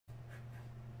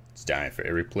It's time for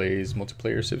Eric Plays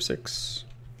Multiplayer Civ 6.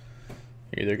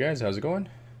 Hey there guys, how's it going?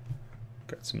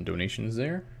 Got some donations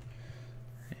there.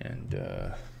 And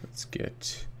let's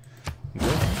get going.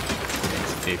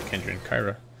 Thanks Dave, Kendra, and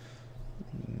Kyra.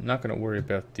 I'm not going to worry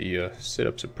about the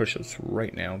sit-ups or push-ups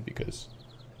right now because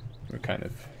we're kind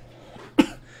of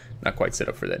not quite set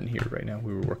up for that in here right now.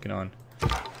 We were working on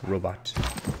robot.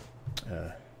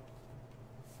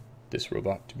 This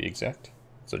robot to be exact.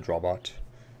 It's a drawbot.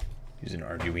 Using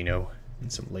an Arduino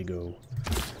and some Lego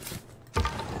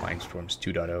Mindstorms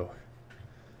 2.0.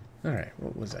 Alright,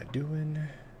 what was I doing?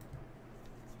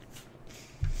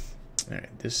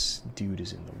 Alright, this dude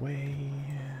is in the way.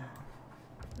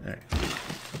 Alright.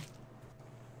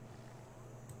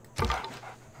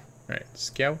 Alright,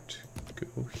 scout,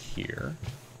 go here.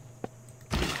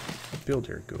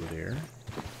 Builder, go there.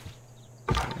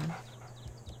 Okay.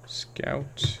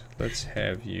 Scout, let's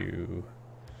have you...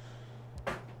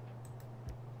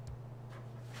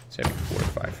 Let's have you 4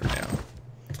 or 5 for now.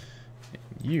 And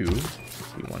you,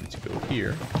 we wanted to go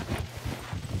here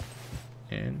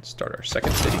and start our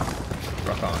second city.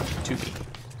 Rock on,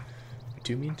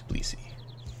 Tumi and Tbilisi.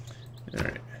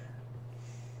 Alright.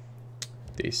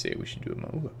 They say we should do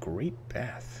a great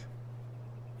bath.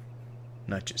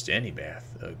 Not just any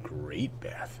bath, a great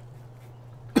bath.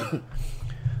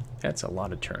 That's a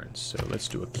lot of turns, so let's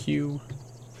do a queue.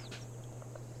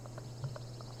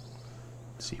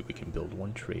 See if we can build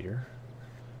one trader.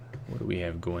 What do we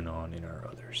have going on in our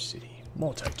other city?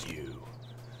 Multi-queue.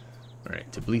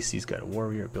 Alright, Tbilisi's got a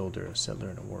warrior, a builder, a settler,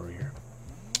 and a warrior.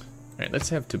 Alright, let's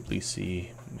have Tbilisi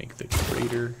make the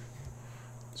trader.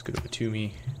 Let's go to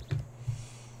Batumi.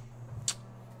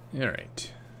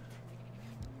 Alright.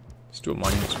 Let's do a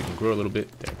monument so we can grow a little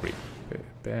bit. That great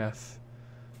bath.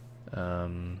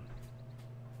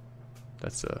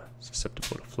 That's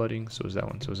susceptible to flooding, so is that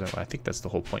one, so is that one. I think that's the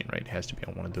whole point, right? It has to be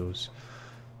on one of those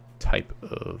type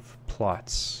of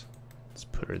plots. Let's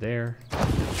put her there.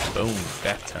 Boom,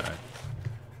 bath time.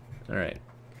 Alright,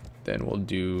 then we'll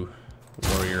do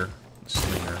warrior,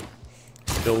 slinger,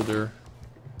 builder.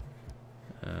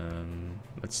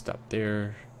 Let's stop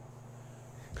there,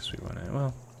 because we want to,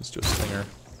 well, let's do a slinger.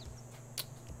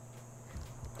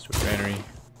 Let's do a granary,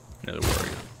 another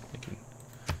warrior. They can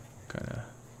kind of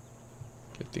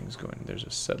get things going. There's a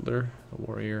settler, a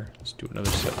warrior. Let's do another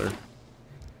settler,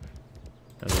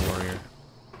 another warrior.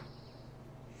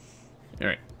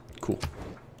 Alright, cool.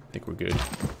 I think we're good.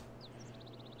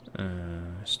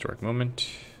 Historic moment.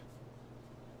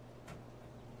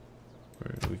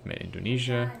 We've met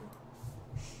Indonesia.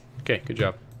 Okay, good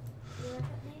job.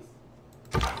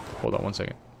 Hold on one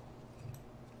second.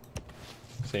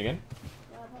 Say again?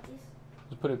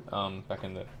 Just put it back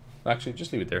in the... Actually,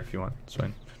 just leave it there if you want. It's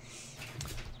fine.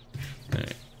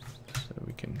 Alright, so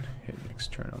we can hit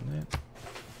next turn on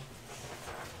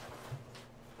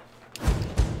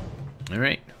that.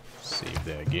 Alright, save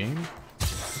that game.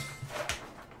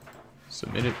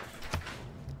 Submit it.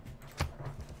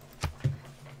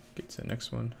 Get to the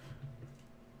next one.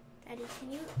 Daddy,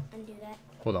 can you undo that?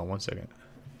 Hold on one second.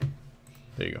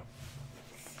 There you go.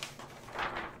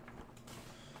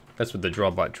 That's what the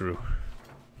drawbot drew.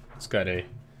 It's got a... It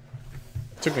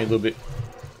took me a little bit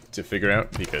to figure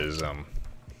out because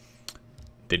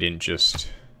they didn't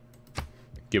just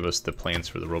give us the plans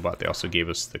for the robot, they also gave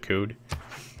us the code,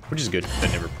 which is good. I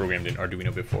never programmed in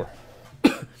Arduino before,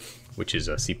 which is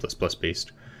C++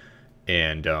 based,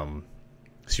 and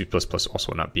C++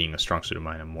 also not being a strong suit of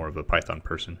mine. I'm more of a Python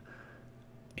person,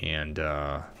 and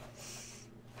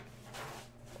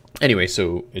anyway,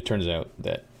 so it turns out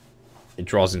that it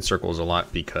draws in circles a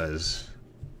lot because,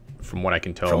 from what I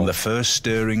can tell, from the first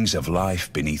stirrings of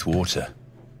life beneath water,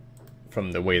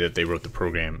 from the way that they wrote the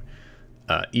program,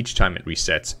 each time it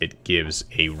resets, it gives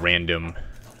a random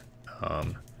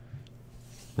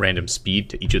speed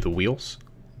to each of the wheels,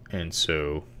 and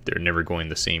so they're never going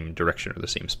the same direction or the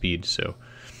same speed, so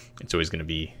it's always going to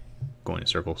be going in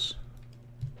circles.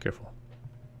 Careful.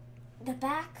 The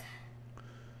back,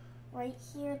 right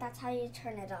here, that's how you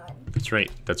turn it on. That's right.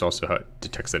 That's also how it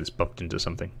detects that it's bumped into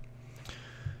something.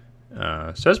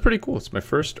 So that's pretty cool. It's my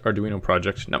first Arduino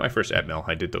project. Not my first Atmel.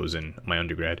 I did those in my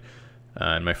undergrad.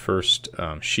 And my first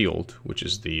shield, which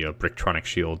is the Bricktronic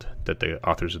shield that the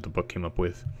authors of the book came up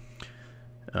with.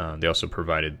 They also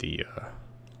provided the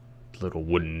little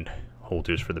wooden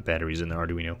holders for the batteries in the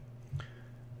Arduino.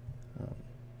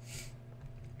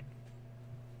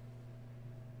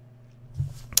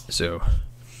 So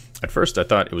at first I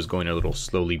thought it was going a little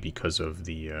slowly because of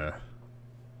the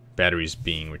batteries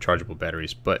being rechargeable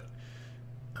batteries, but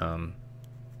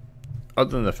other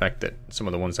than the fact that some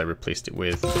of the ones I replaced it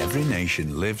with every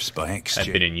nation lives by had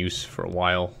exchange. been in use for a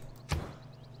while,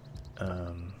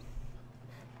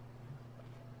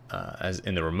 as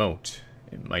in the remote,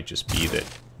 it might just be that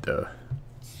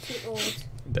Too old.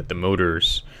 the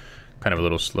motor's kind of a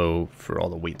little slow for all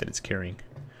the weight that it's carrying.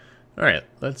 All right,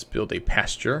 let's build a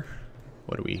pasture.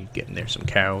 What are we getting there? Some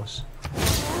cows.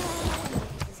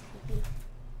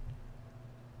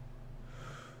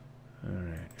 All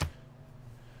right.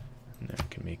 And then we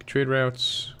can make trade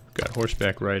routes. Got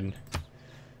horseback riding.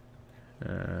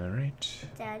 All right.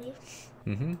 Daddy,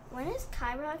 Mm-hmm. when is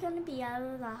Kyra going to be out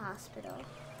of the hospital?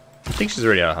 I think she's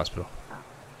already out of hospital. Oh.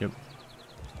 Yep.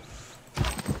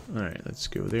 All right, let's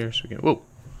go there so we can. Whoa.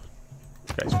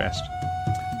 Guy's fast.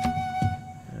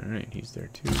 All right, he's there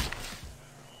too.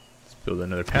 Let's build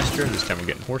another pasture. This time we're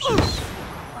getting horses,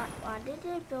 Why did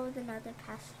they build another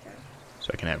pasture? so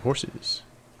I can have horses.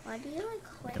 Why do you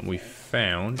like And we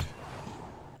found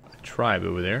a tribe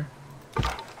over there.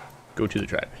 Go to the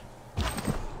tribe.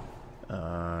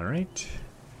 All right.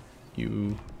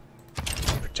 You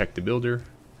protect the builder,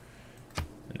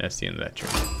 and that's the end of that turn.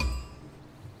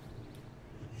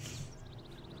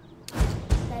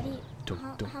 Daddy,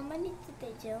 Don't. how many did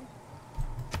they do?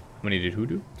 How many did who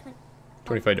do?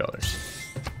 $25.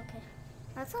 Okay.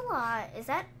 That's a lot. Is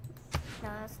that... No,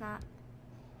 that's not.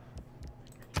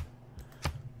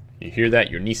 You hear that?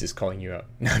 Your niece is calling you out.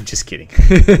 No, I'm just kidding.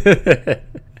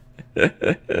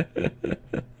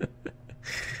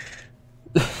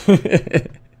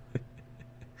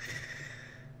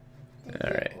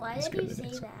 Alright, Why let's did go you to the say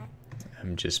next one. that?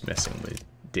 I'm just messing with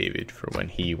David for when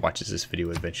he watches this video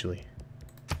eventually.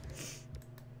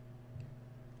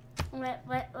 What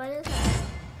is that?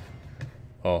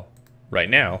 Well, right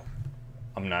now,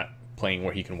 I'm not playing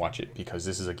where he can watch it because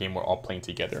this is a game we're all playing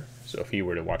together. So if he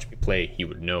were to watch me play, he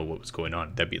would know what was going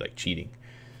on. That'd be like cheating.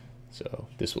 So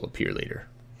this will appear later.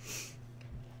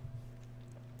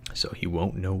 So he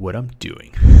won't know what I'm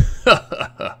doing.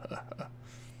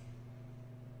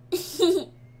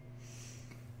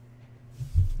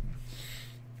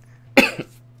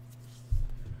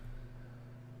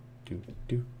 do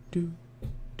do do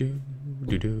do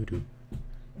do do do do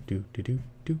do do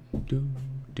do do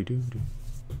do do do.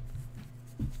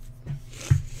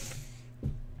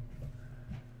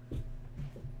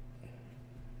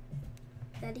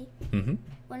 Daddy, Mm-hmm.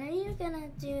 when are you gonna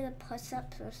do the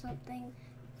push-ups or something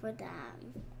for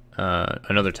them?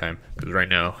 Another time, because right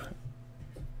now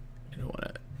I don't want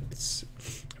to. It's I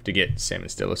have to get Sam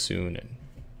and Stella soon, and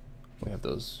we have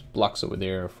those blocks over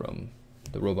there from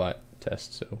the robot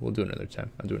test. So we'll do another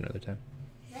time. I'll do another time.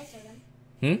 Can I show them?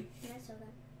 Hmm. Can I show them?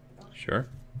 Oh. Sure.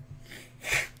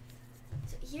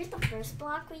 So here's the first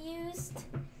block we used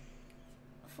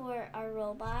for our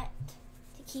robot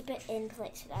to keep it in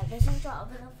place so that it doesn't drop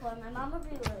over the floor. My mom would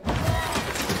be really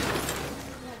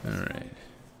All right.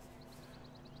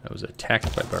 That was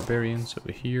attacked by barbarians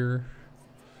over here.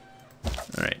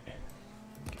 All right.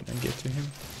 Can I get to him?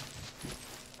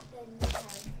 Then you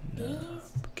have No.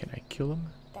 these Can I kill him?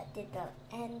 that did the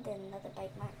end and another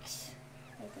bite marks.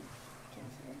 I think. Can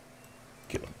you see them?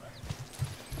 Kill him.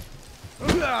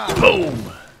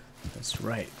 Boom! That's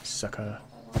right, sucker.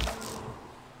 All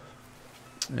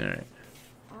right. I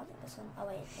don't think this one. Oh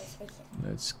wait, there's right here.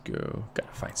 Let's go.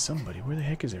 Gotta find somebody. Where the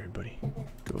heck is everybody?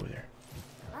 Go over there.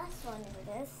 The last one is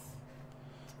this.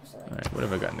 All right. What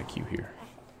have I got in the queue here?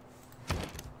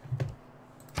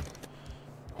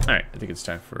 All right. I think it's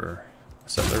time for a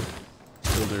settler,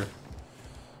 builder,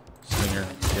 slinger,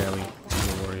 galley,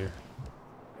 and warrior.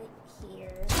 Right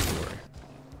here. Warrior.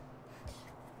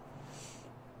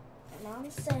 My mom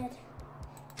said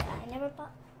that I never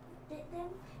bought them.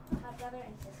 My brother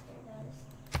and sister does.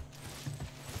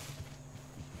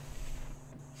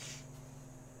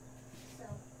 So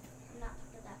I'm not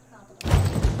part of that problem.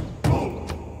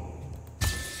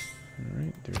 All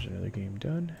right. There's another game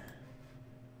done.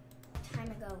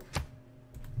 Time ago,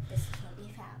 this is what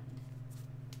we found.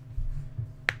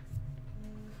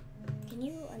 Can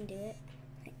you undo it?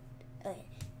 Okay,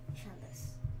 we found this.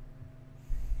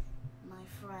 My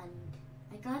friend.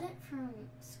 I got it from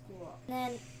school.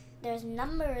 Then there's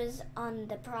numbers on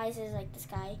the prizes like this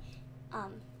guy.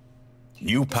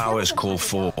 New There's powers another call $100.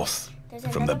 forth There's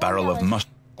from the another one barrel that of was-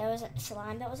 mustard. There was a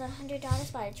slime that was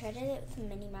 $100, but I traded it with a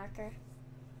mini marker.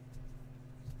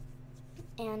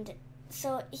 And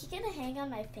so he can hang on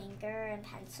my finger and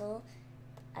pencil.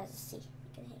 As you see, he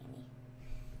can hang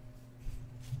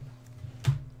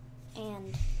on me.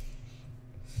 And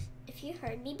if you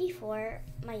heard me before,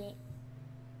 my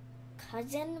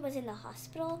cousin was in the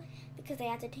hospital because they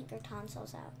had to take her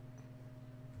tonsils out.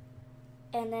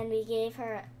 And then we gave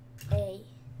her a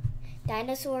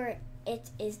dinosaur. It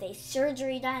is a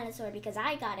surgery dinosaur because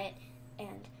I got it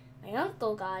and my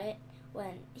uncle got it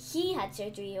when he had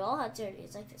surgery, you all had surgery.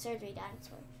 It's like the surgery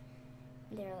dinosaur.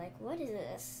 And they were like, what is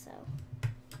this? So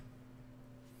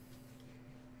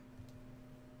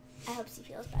I hope she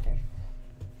feels better.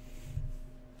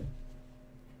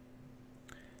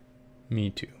 Me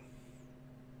too.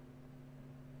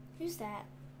 Who's that?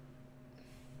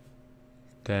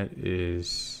 That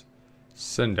is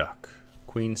Senduk.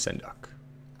 Queen Senduk.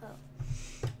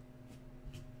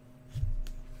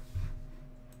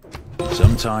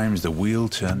 Sometimes the wheel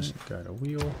turns. Got a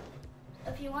wheel.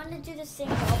 If you want to do the same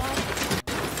robot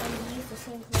and use the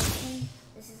same clothespin,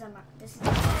 this is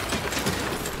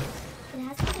it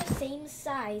has to be the same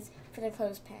size for the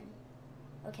clothespin.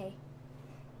 Okay.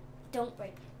 Don't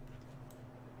break it.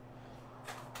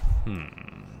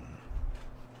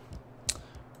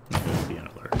 Be on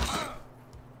alert.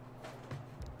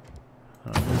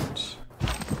 Alright.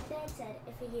 Dad said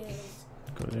if we use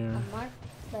Go there. a mark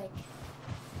like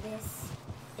this,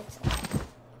 it's a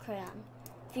crayon.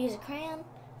 If you use a crayon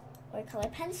or a color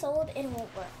pencil, it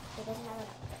won't work. It doesn't have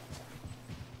enough.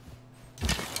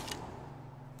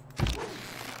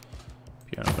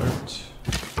 Be on alert.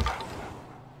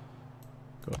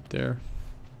 Go up there.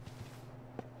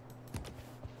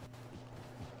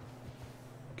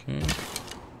 Okay.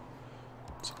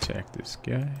 Let's attack this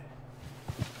guy.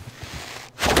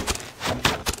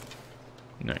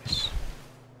 Nice.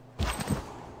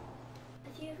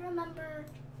 If you remember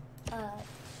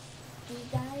these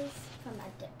guys from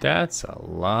That's a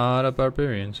lot of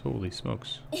barbarians. Holy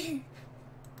smokes. if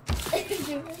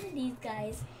you remember these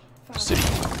guys from City.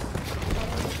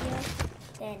 another video,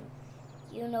 then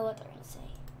you know what they're gonna say.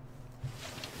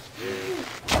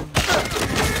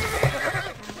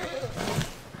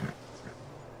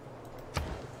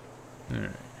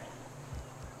 Alright.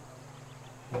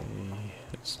 Okay,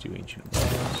 let's do ancient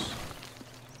walls.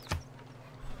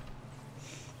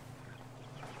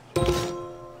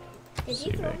 Did Save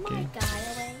you throw that my game. guy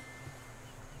away?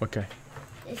 What guy?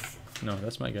 This, No,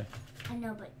 that's my guy. I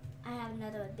know, but I have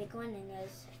another big one and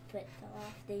his foot fell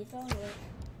off. Did you throw it away?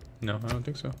 No, I don't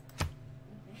think so.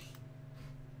 Okay.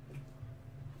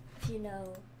 If you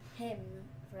know him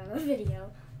from a video,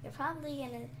 you're probably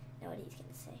gonna know what he's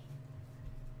gonna say.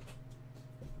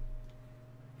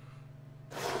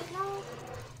 No,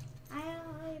 I don't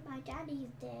know where my daddy's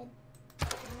dead. I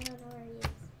don't know where he is.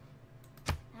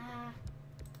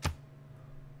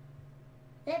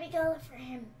 Let me go look for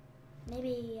him.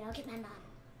 Maybe I'll get my mom.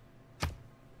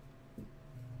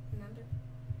 Remember?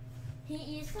 He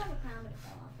used to have a crown, but it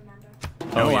fell off, remember?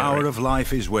 No yeah, hour right. of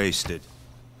life is wasted.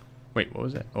 Wait, what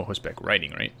was that? Oh, horseback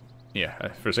riding, right?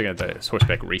 Yeah, for a second I thought it was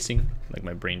horseback racing. Like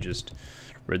my brain just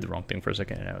read the wrong thing for a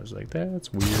second and I was like,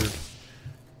 that's weird.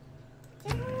 I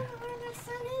don't know where my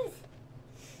son is.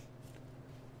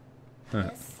 Huh.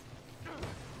 Yes.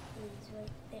 He's right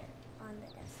there on the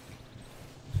desk.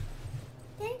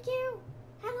 Thank you.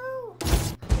 Hello.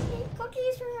 I made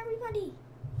cookies for everybody.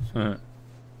 Huh.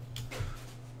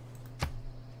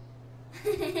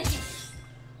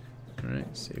 Alright,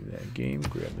 save that game,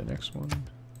 grab the next one.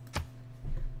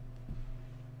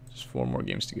 Just 4 more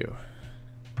games to go.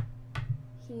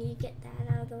 Can you get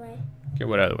that out of the way? Get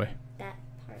what out of the way? That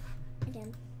part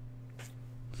again.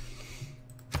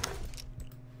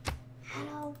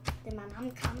 Hello. Did my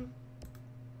mom come?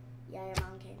 Yeah, your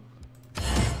mom came.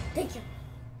 Thank you.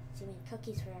 She made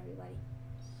cookies for everybody.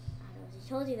 I don't know if she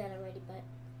told you that already, but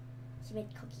she made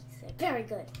cookies. They're very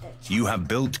good. They're You have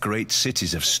built great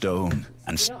cities of stone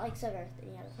and If you don't like sugar, then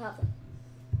you have a problem.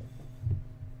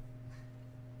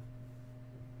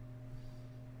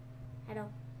 Hello.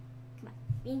 Come on.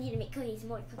 We need to make cookies,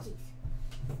 more cookies.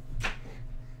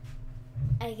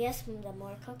 I guess the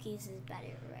more cookies is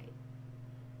better, right?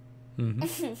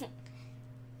 Mm-hmm.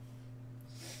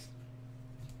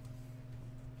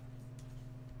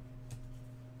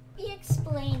 Let me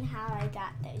explain how I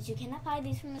got those. You cannot buy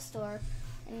these from the store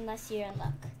unless you're in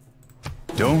luck.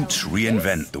 don't So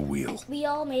reinvent this- the wheel. We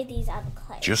all made these out of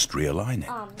clay. Just realign it.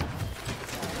 So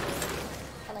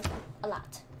I like them a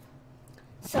lot.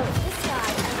 So this guy,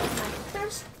 I was my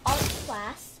first art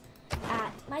class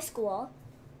at my school.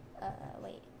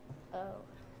 Wait. Oh,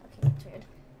 okay, that's weird.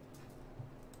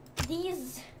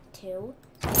 These two.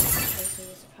 Alright,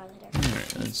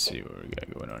 let's see what we got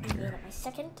going on And here. my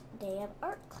second day of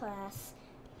art class,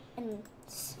 and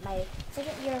it's my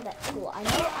second year of that school. I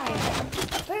know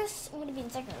first I'm gonna be in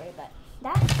second grade, but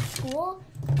that school,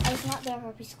 I was not there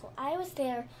for preschool. I was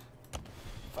there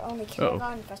for only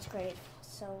kindergarten and first grade.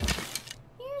 So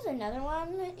here's another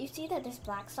one. You see that there's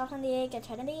black stuff on the egg? I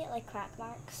try to make it like crack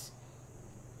marks.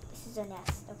 This is a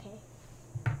nest, okay?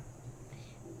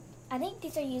 I think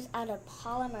these are used out of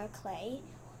polymer clay.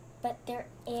 but they're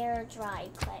air dry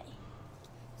clay.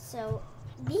 So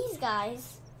these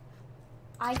guys,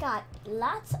 I got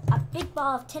a big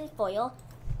ball of tin foil,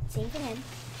 same for him,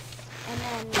 and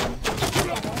then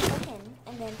together for him,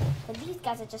 and then for these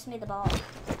guys I just made the ball,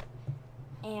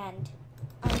 and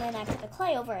then I put the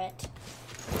clay over it,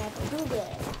 and I put glue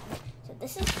it. So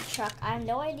this is the truck. I have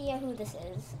no idea who this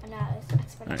is. I'm not an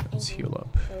expert. All right, let's heal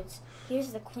up. So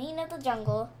here's the queen of the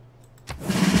jungle.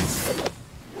 This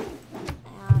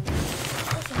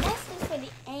nest is for the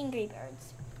angry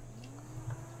birds.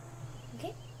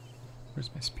 Okay.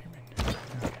 Where's my spearman?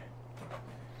 Okay.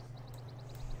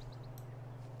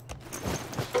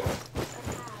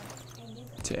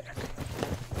 Attack.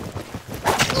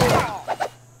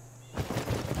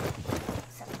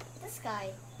 So this guy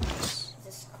is a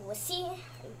squishy.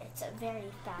 It's a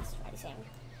very fast rising.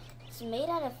 It's made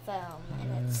out of foam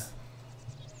and it's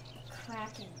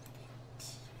cracking.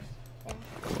 There.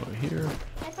 Go over here.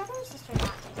 My brother and sister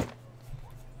laughing.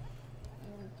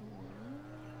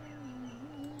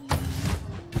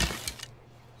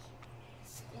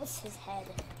 What's his head?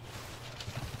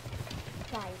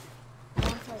 Guys, I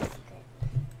want to tell you a secret.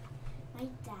 My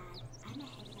dad, I'm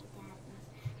ahead of my dad in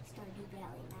Stardew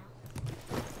Valley now.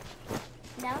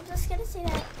 Now I'm just gonna say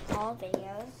that in all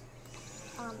videos.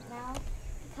 Now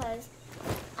because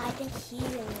I think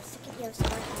he's in the second year of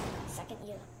summer and the second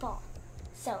year of fall.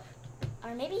 So,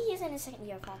 or maybe he's in his second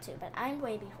year of fall too, but I'm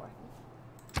way before him.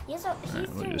 He's we'll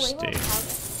doing way just more stay.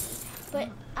 progress, but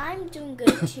I'm doing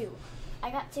good too. I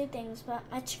got 2 things, but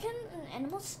my chicken and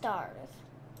animal starve.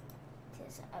 It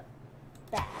is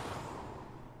bad.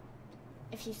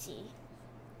 If you see,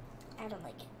 I don't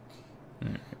like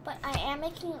it. But I am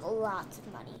making lots of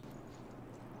money.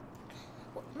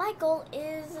 My goal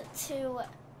is to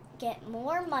get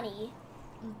more money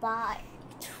by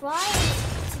trying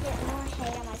to get more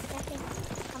hay on my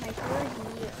 3rd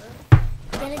year.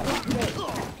 Then it'd be great.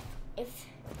 If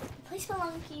you play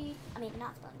Spelunky, I mean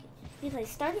not Spelunky, if you play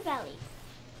Stardew Valley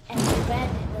and you read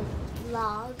the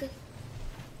vlog,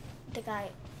 the guy,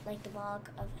 like the vlog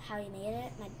of how he made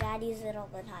it, my dad uses it all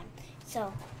the time.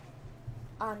 So,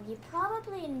 you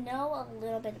probably know a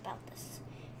little bit about this.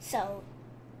 So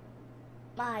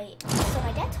my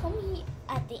dad told me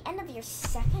at the end of your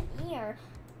 2nd year,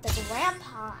 the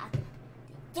grandpa at the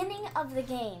beginning of the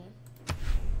game,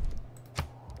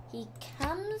 he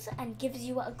comes and gives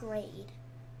you a grade,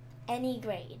 any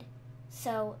grade.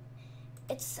 So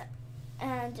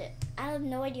and I have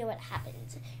no idea what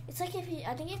happens. It's like if you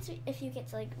get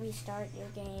to like restart your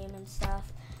game and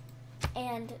stuff.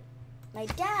 And my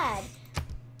dad,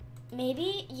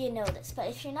 maybe you know this, but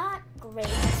if you're not great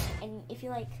and if you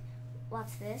like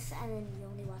watch this and then you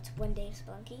only watch 1 day of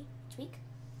Spelunky each week,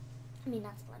 I mean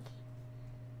not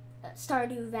Spelunky,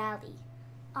 Stardew Valley.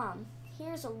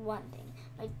 Here's one thing.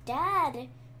 My dad,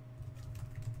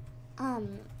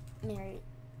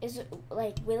 is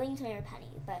like willing to marry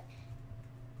Penny, but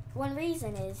one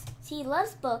reason is he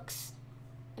loves books,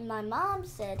 and my mom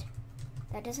said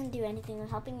that doesn't do anything with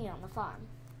helping you on the farm.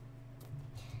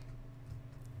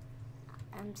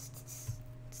 I'm just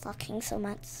sucking so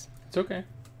much. It's okay.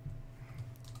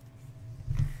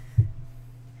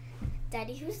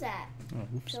 Daddy, who's that? Oh,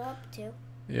 oops. Philip too.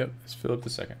 Yep, it's Philip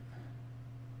II.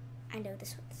 I know what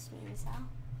this means now.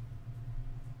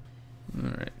 All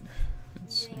right.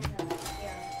 Let's see.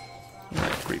 All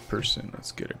right, great person.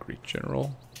 Let's get a great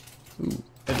general. Ooh,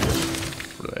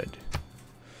 red.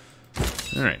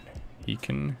 All right, he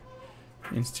can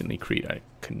instantly create a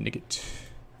Knigget.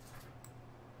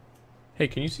 Hey,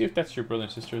 can you see if that's your brother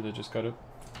and sister that just got up?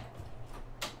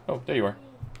 Oh, there you are.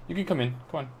 You can come in.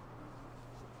 Come on.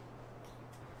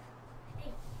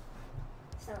 Hey.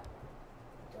 So, do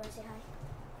you want to say hi?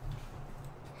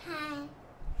 Hi.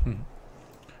 Hmm.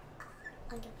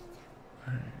 I'll give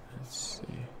All right, let's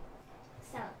see.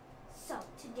 So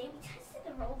today we tested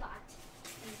the robot.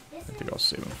 And this I think I'll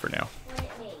save him for now. what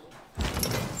it made.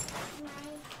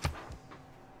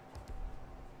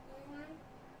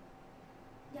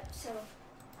 Yep, so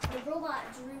the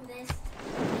robot drew this.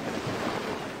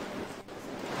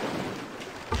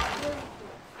 Really cool.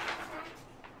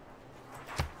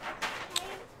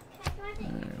 Can I draw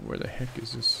it? Where the heck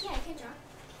is this? Yeah, I can draw.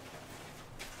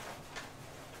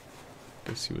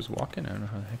 Guess he was walking. I don't know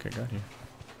how the heck I got here.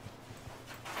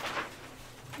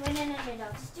 Wait, no.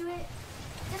 Just do it.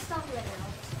 Just don't do it at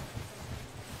all.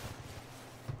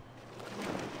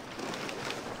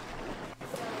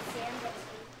 So, Sam, go to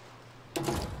sleep.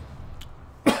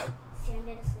 Sam,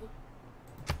 go to sleep.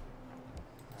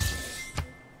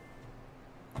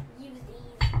 Use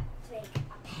these to make a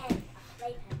pen, a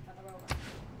playpen for the robot.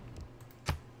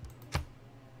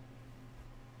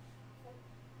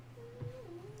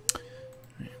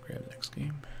 Next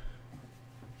game.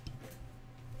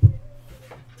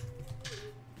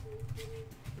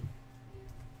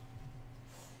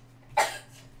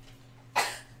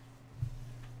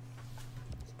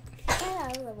 Get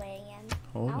out of the way again.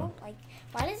 Hold on. Like,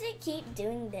 why does it keep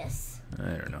doing this?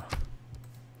 I don't know.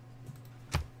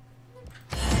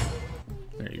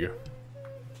 There you go.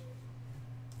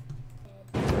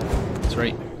 That's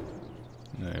right.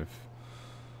 I've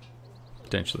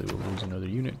potentially will lose another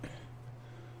unit.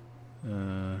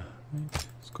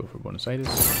 Let's go for Buenos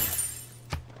Aires.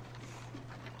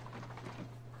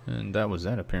 And that was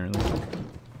that apparently.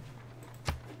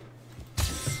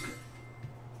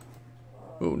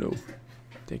 Oh no.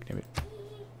 Take it.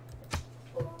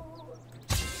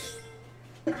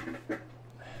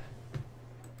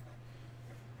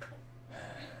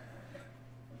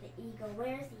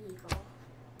 Where's the eagle?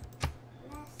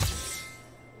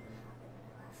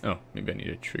 Oh, maybe I need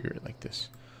to trigger it like this.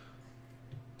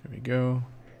 There we go.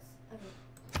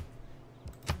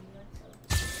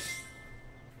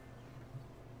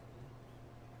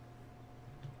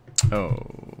 Oh,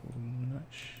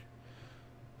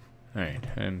 alright,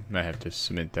 I might have to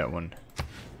submit that one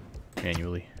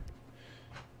manually.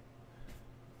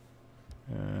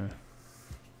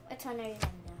 Which one are you gonna do?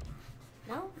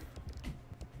 No?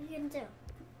 What are you gonna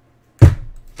do?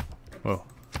 Whoa,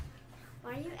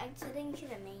 Why are you exiting to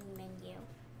the main menu?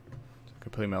 I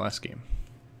could play my last game.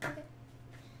 Okay.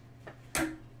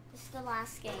 This is the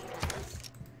last game, guys.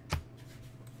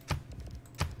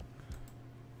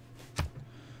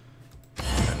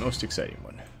 The most exciting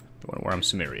one. The one where I'm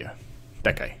Samaria.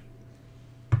 That guy.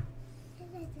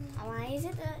 Why is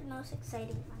it the most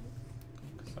exciting one?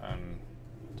 'Cause I'm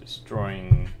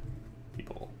destroying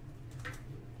people.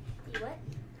 You what?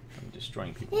 I'm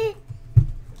destroying people.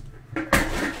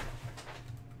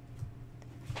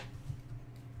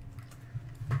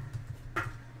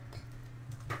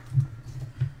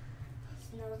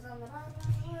 Snow's on the bottom of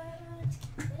the woods.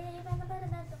 Live on the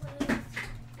bottom of the woods.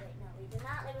 Wait, no, we do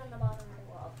not live on the bottom of the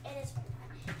world. It is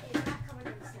springtime. It is not covered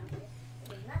in snow.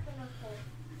 It is not the North Pole.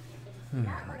 It is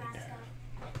not Alaska.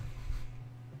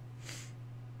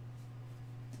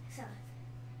 So,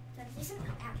 do some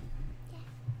out. Yeah.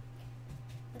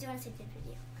 What do you want to say to the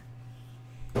video?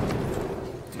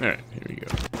 Alright, here we go.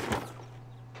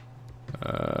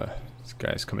 This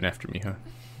guy's coming after me, huh?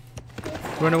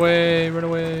 Run away! Run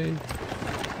away!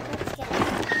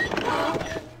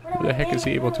 Who the heck is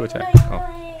he able to attack? Oh.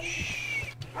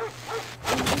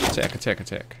 Attack, attack,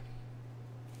 attack.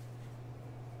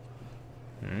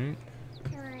 Alright.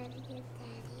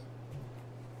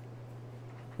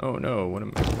 Oh no, one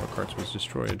of my war carts was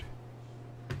destroyed.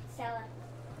 Stella,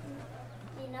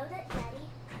 do you know that Daddy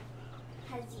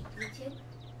has YouTube?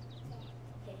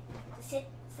 Okay, just sit.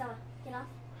 Stella, get off.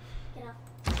 Get off.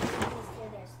 Please stay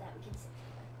there so that we can sit.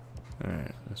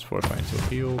 Alright, let's fortify into a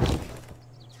field.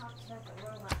 Talk about the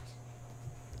robot.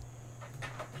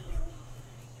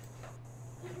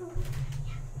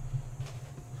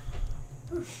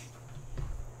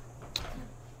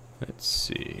 Let's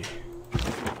see.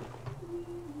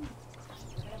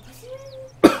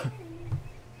 Hold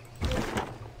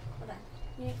on.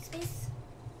 You make space.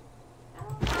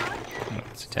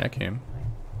 Let's attack him.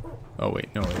 Oh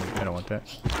wait, no, I don't want that.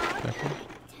 Attack him.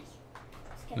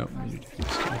 Nope, you do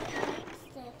this too.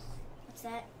 What's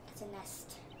that? It's a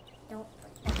nest. Don't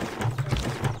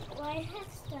Why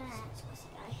have stripes?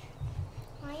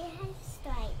 Why you have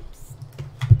stripes?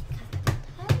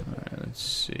 Alright, let's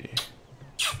see.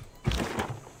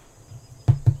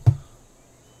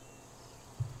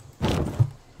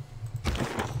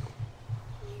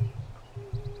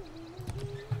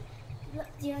 Look,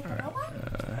 do you like the robot?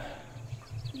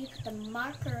 You put the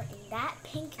marker in that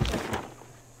pink thing,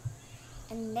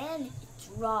 and then it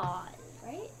draws,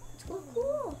 right? It's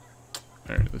cool.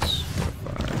 Alright, let's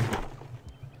fortify.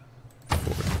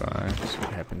 Fortify, see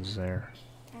what happens there.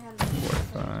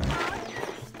 Fortify.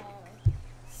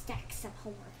 Stacks of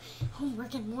homework.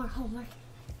 Homework and more homework.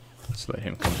 Let's let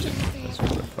him come in. Let's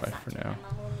fortify for now.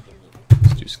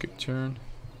 Let's do skip turn.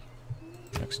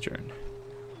 Next turn.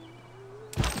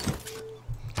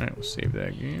 Alright, we'll save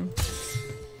that game.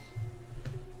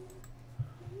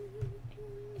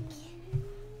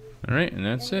 Alright, and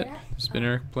that's it. It's been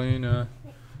Eric playing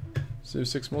Civ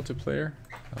 6 multiplayer.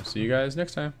 I'll see you guys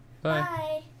next time. Bye. Bye.